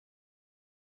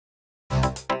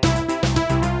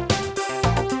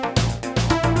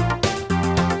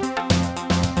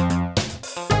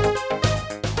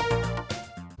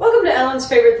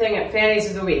favorite thing at Fanny's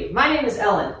of the Week. My name is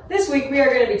Ellen. This week we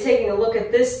are going to be taking a look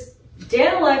at this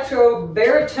Danelectro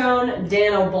Baritone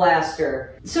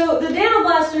Danoblaster. So the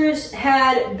Danoblasters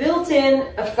had built-in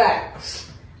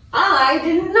effects. I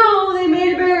didn't know they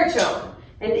made a baritone,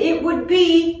 and it would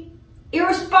be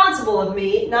irresponsible of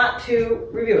me not to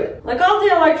review it. Like all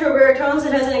Danelectro baritones,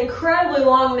 it has an incredibly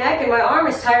long neck, and my arm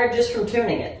is tired just from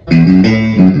tuning it.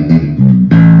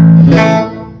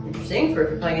 Interesting for if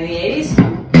you're playing in the 80s.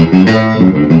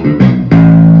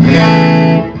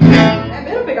 That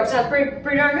middle pickup sounds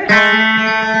pretty darn good.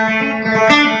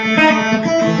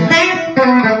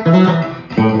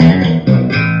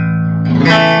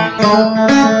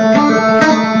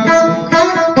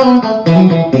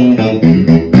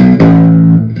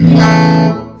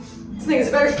 This thing is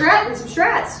a better strat than some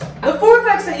strats. The four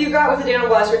effects that you got with the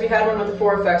Danoblaster, if you had one with the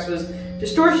four effects, was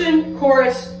distortion,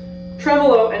 chorus,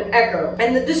 tremolo, and echo.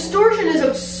 And the distortion is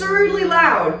absurdly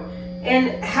loud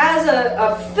and has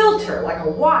a filter, like a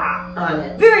wah on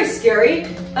it. Very scary,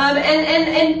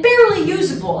 and barely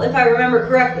usable, if I remember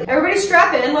correctly. Everybody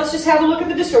strap in, let's just have a look at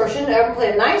the distortion. I can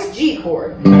play a nice G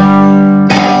chord.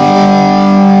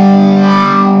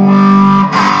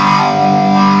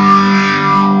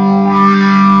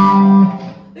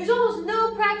 There's almost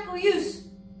no practical use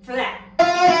for that.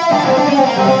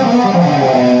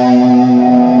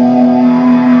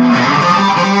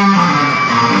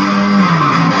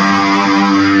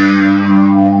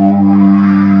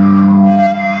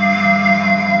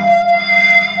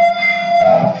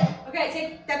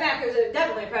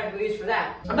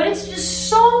 But it's just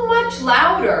so much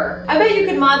louder. I bet you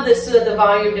could mod this so that the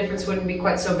volume difference wouldn't be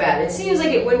quite so bad. It seems like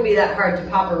it wouldn't be that hard to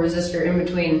pop a resistor in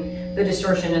between the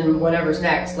distortion and whatever's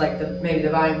next, like maybe the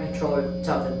volume controller or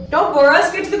something. Don't bore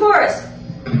us, get to the chorus.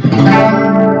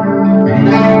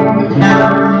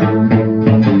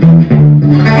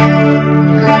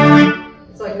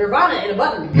 It's like Nirvana in a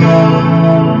button.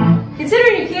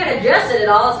 Considering you can't adjust it at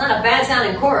all, it's not a bad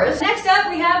sounding chorus. Next up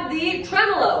we have the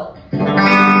tremolo.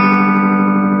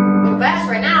 Fast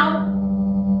right now,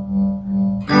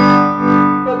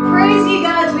 but praise ye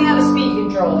gods we have a speed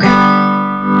control.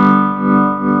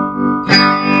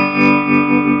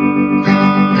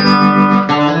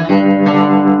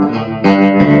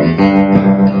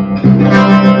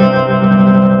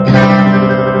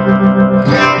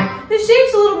 The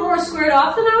shape's a little more squared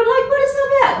off than I would like, but it's not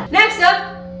bad. Next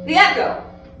up, the echo.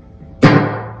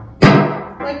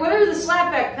 Like whatever the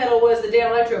slapback pedal was the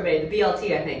Danelectro made, the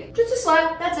BLT I think. Just a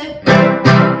slap, that's it.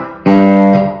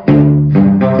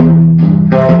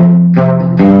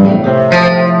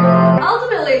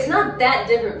 Ultimately, it's not that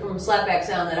different from slapback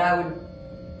sound that I would,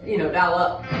 dial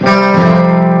up.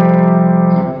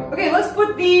 Okay, let's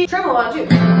put the tremolo on too.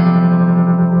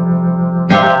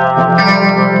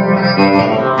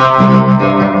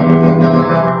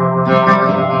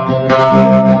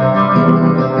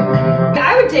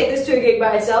 Take this to a gig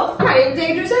by itself. I might even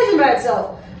take it to a session by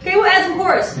itself. Okay, we'll add some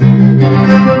chorus. I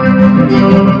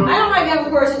don't like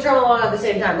having chorus and tremolo on at the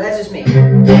same time, but that's just me. The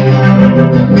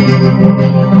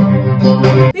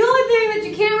only thing that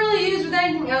you can't really use with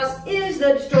anything else is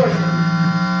the distortion.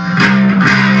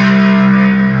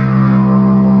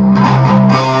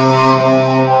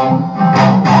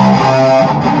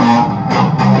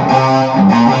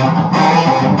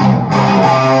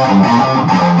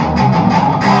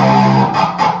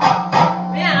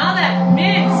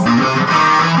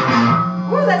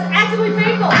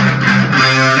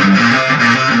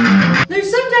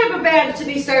 To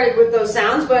be started with those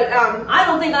sounds, but I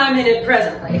don't think I'm in it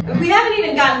presently. We haven't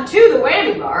even gotten to the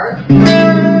whammy bar.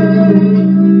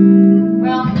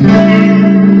 Well,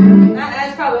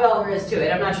 that's probably all there is to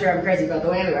it. I'm not sure I'm crazy about the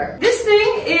whammy bar. This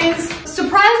thing is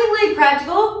surprisingly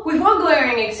practical, with one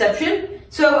glaring exception,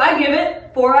 so I give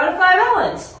it 4 out of 5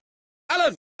 Allens.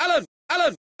 Allen!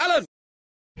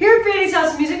 Here at Fanny's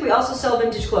House of Music, we also sell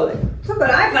vintage clothing. Look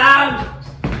what I found!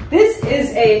 This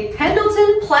is a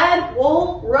Pendleton plaid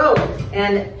wool robe,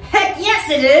 and heck yes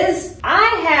it is! I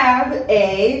have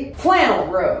a flannel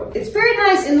robe. It's very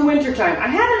nice in the wintertime. I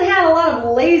haven't had a lot of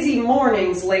lazy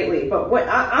mornings lately, but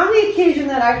on the occasion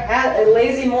that I've had a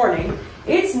lazy morning,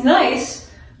 it's nice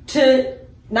to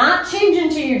not change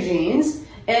into your jeans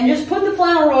and just put the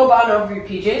flannel robe on over your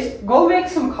PJs, go make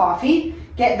some coffee,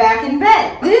 get back in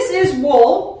bed. This is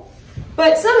wool.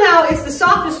 But somehow it's the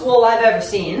softest wool I've ever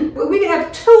seen. We could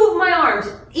have 2 of my arms,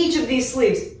 each of these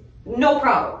sleeves, no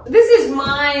problem. This is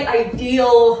my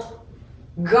ideal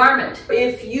garment.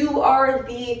 If you are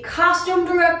the costume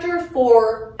director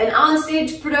for an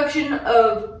onstage production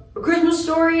of A Christmas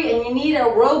Story and you need a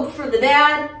robe for the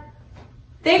dad,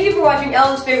 Thank you for watching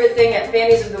Ellen's Favorite Thing at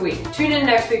Fanny's of the Week. Tune in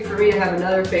next week for me to have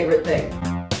another favorite thing.